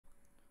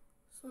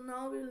So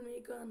now we'll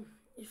make an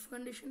if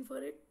condition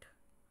for it.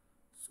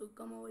 So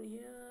come over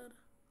here.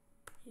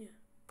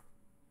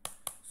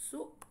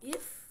 So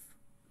if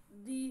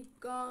the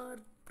car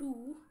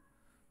 2,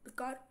 the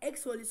car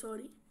X value,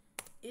 sorry,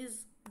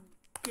 is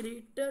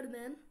greater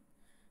than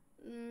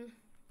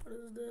what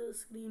is the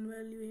screen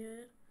value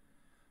here?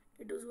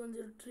 It was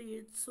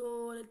 1038.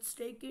 So let's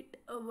take it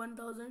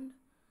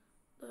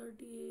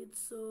 1038.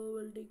 So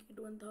we'll take it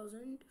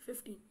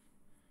 1015.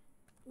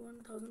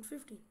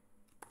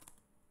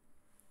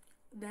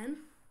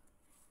 Then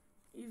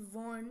we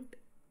want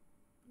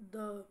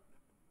the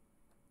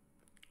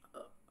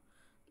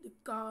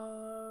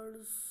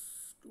cars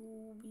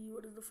to be,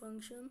 what is the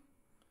function?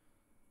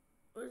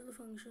 What is the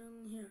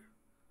function here?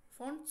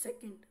 Font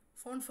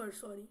first,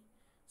 sorry.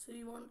 So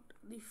we want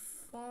the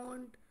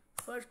font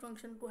first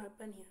function to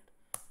happen here,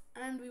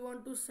 and we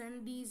want to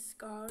send these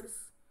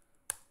cars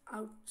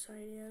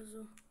outside here.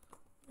 So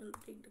we'll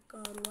take the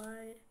car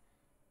Y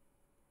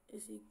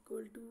is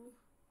equal to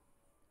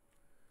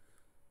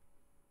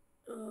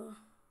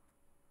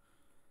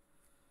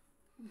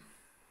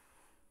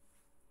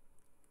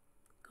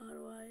car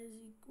Y is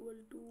equal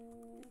to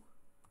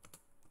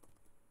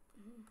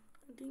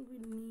I think we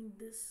need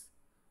this.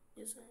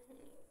 Yes, I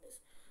need this.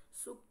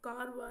 So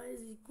car Y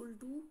is equal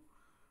to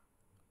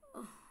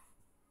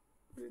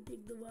we'll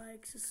take the Y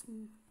axis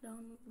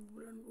down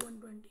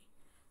 120,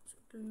 so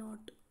it will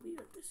not be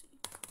at this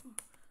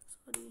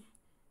sorry,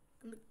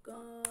 and the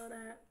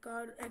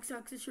car X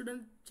axis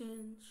shouldn't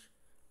change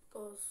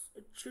because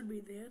it should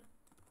be there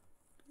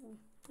to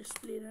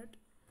display that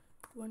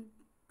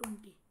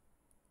 120.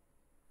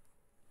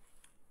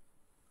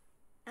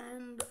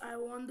 And I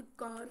want the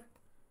car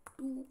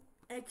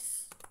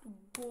 2X to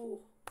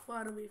go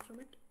far away from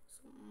it,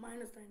 so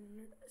minus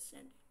 900, I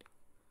send it.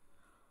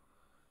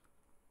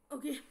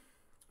 Okay,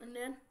 and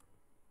then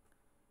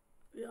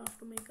we have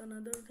to make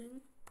another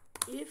thing.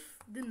 If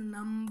the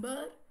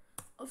number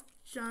of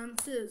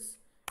chances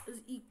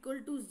is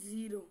equal to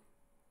 0,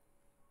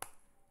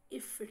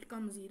 if it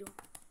comes 0,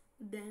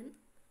 then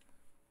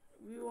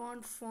we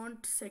want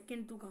font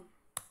second to come.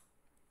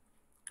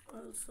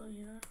 Also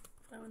here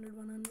 500,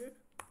 100.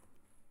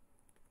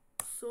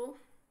 So,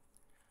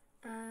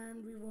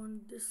 and we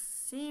want this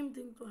same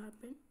thing to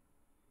happen.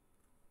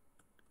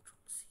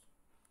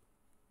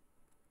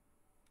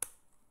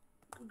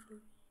 Control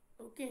V.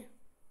 Okay.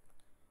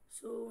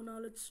 So now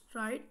let's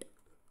try it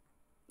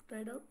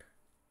out.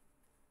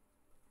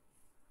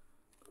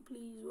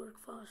 Please work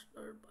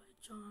faster by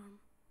charm.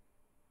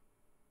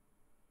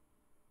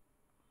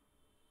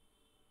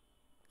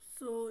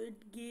 So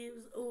it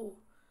gives, oh,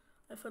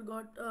 I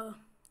forgot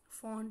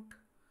font.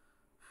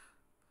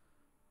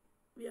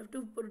 We have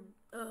to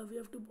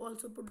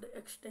also put the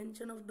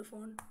extension of the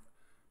font.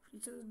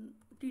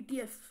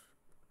 TTF,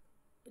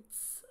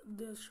 it's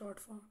the short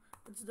form,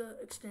 it's the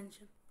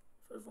extension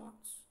for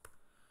fonts.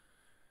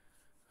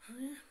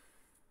 Okay.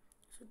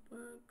 So it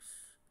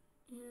works.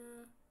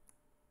 Yeah.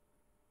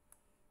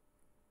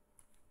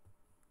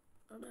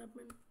 What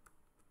happened?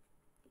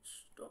 It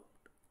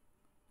stopped.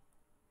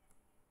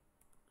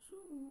 So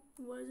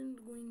why isn't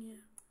it going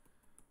here?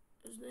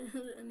 Is there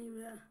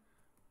anywhere?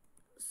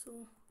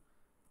 So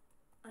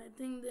I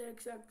think the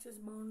x-axis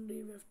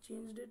boundary, we have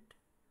changed it.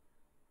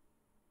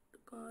 The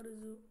car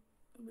is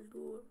able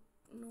to,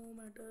 no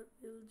matter,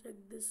 we'll check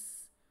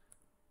this.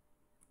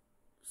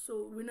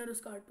 So winner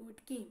is car 2,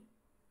 it came.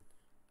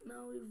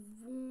 Now we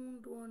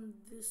won't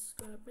want this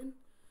to happen.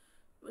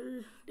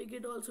 We'll take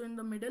it also in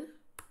the middle.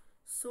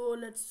 So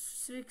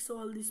let's fix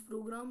all these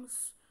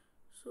programs.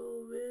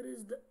 So where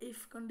is the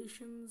if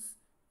conditions?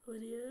 Over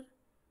here.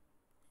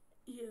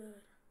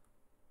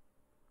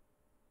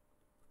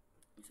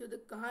 So the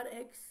car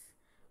X,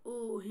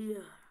 oh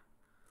here,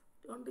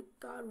 you want the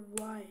car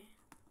Y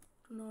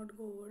to not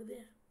go over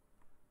there.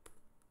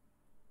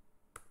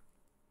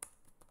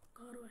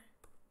 Car Y,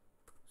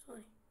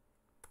 sorry.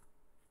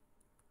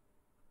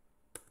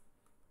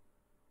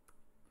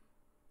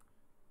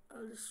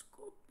 I'll just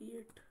copy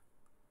it.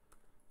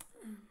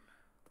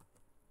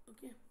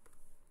 Okay.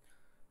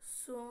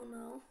 So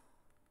now,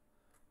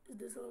 is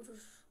this also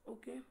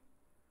okay?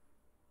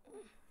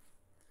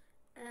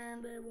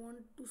 And I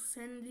want to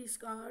send these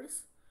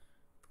cars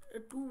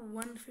to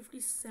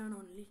 157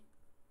 only.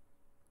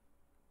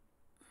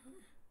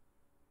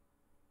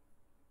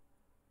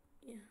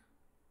 Yeah,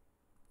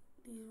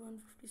 these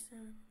 157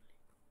 only.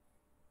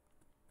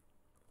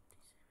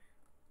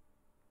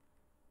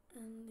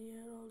 And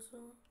here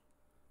also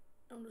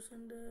I want to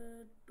send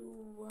it to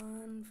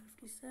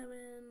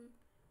 157.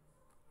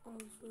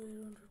 Also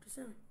here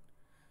 157.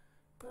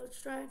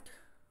 Let's try it.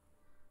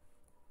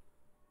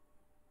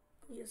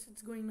 Yes,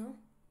 it's going now.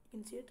 You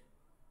can see it.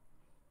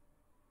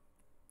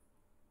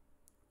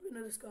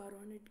 Winner is car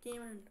 1. It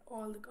came and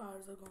all the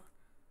cars are gone.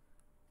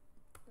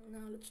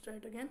 Now let's try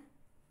it again.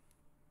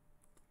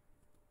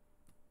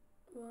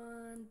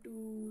 1,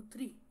 2,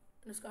 3.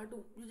 And it's car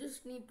 2. You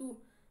just need to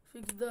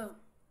fix the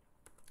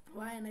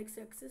y and x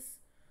axis.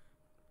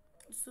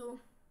 So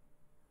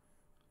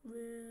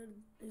where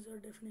is our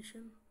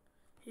definition?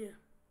 Here.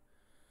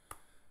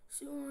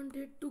 So you want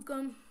it to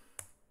come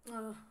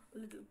a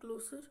little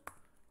closer.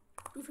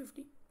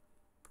 250,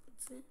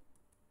 let's say,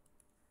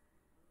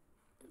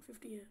 and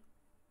 50 here.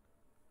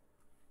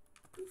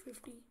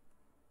 250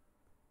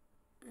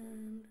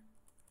 and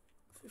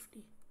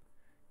 50,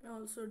 and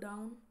also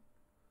down.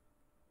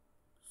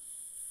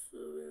 So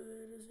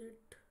where is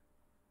it?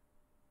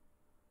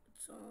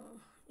 It's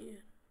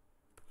here.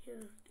 Here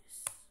it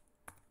is.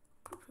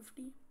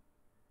 250,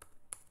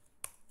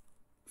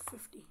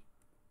 50,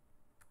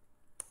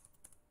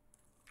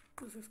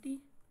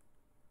 250,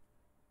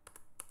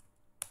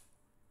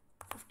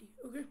 50.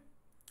 Okay.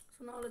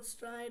 So now let's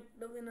try it.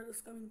 The winner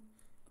is coming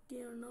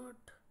okay or not.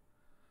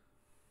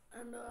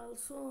 And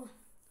also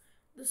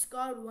this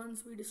card 1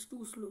 speed is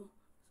too slow,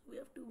 so we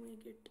have to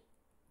make it.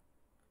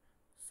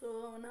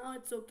 So now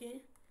it's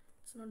okay.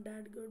 It's not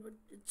that good, but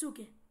it's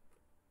okay.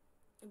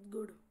 It's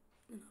good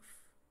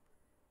enough.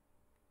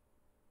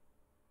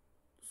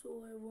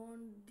 So I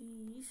want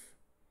these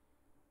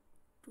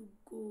to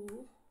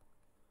go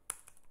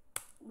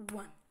 1.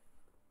 I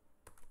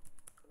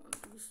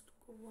want this to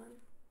go 1.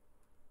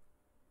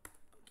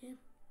 Okay.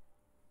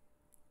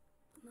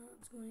 Now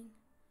it's going.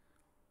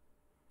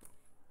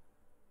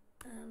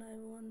 And I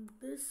want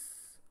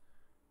this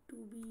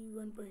to be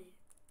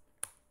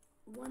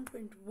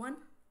 1.1.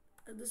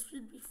 This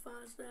should be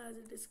faster as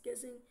it is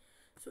guessing,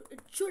 so it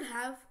should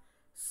have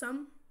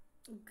some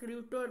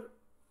greater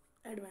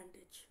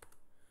advantage.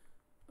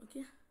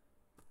 Okay,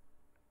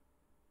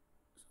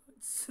 so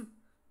it's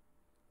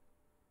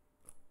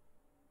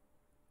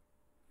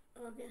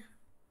okay.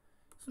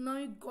 So now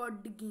you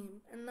got the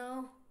game, and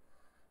now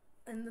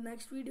in the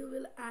next video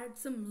we'll add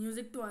some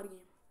music to our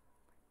game.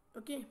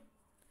 Okay.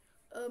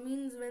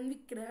 Means when we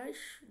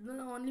crash, the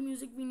only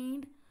music we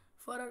need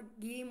for our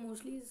game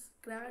mostly is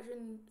crash,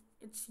 and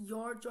it's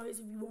your choice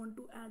if you want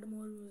to add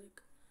more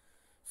music.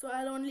 So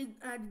I'll only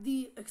add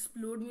the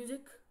explode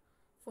music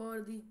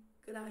for the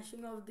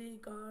crashing of the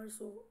car,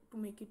 so to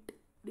make it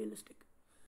realistic.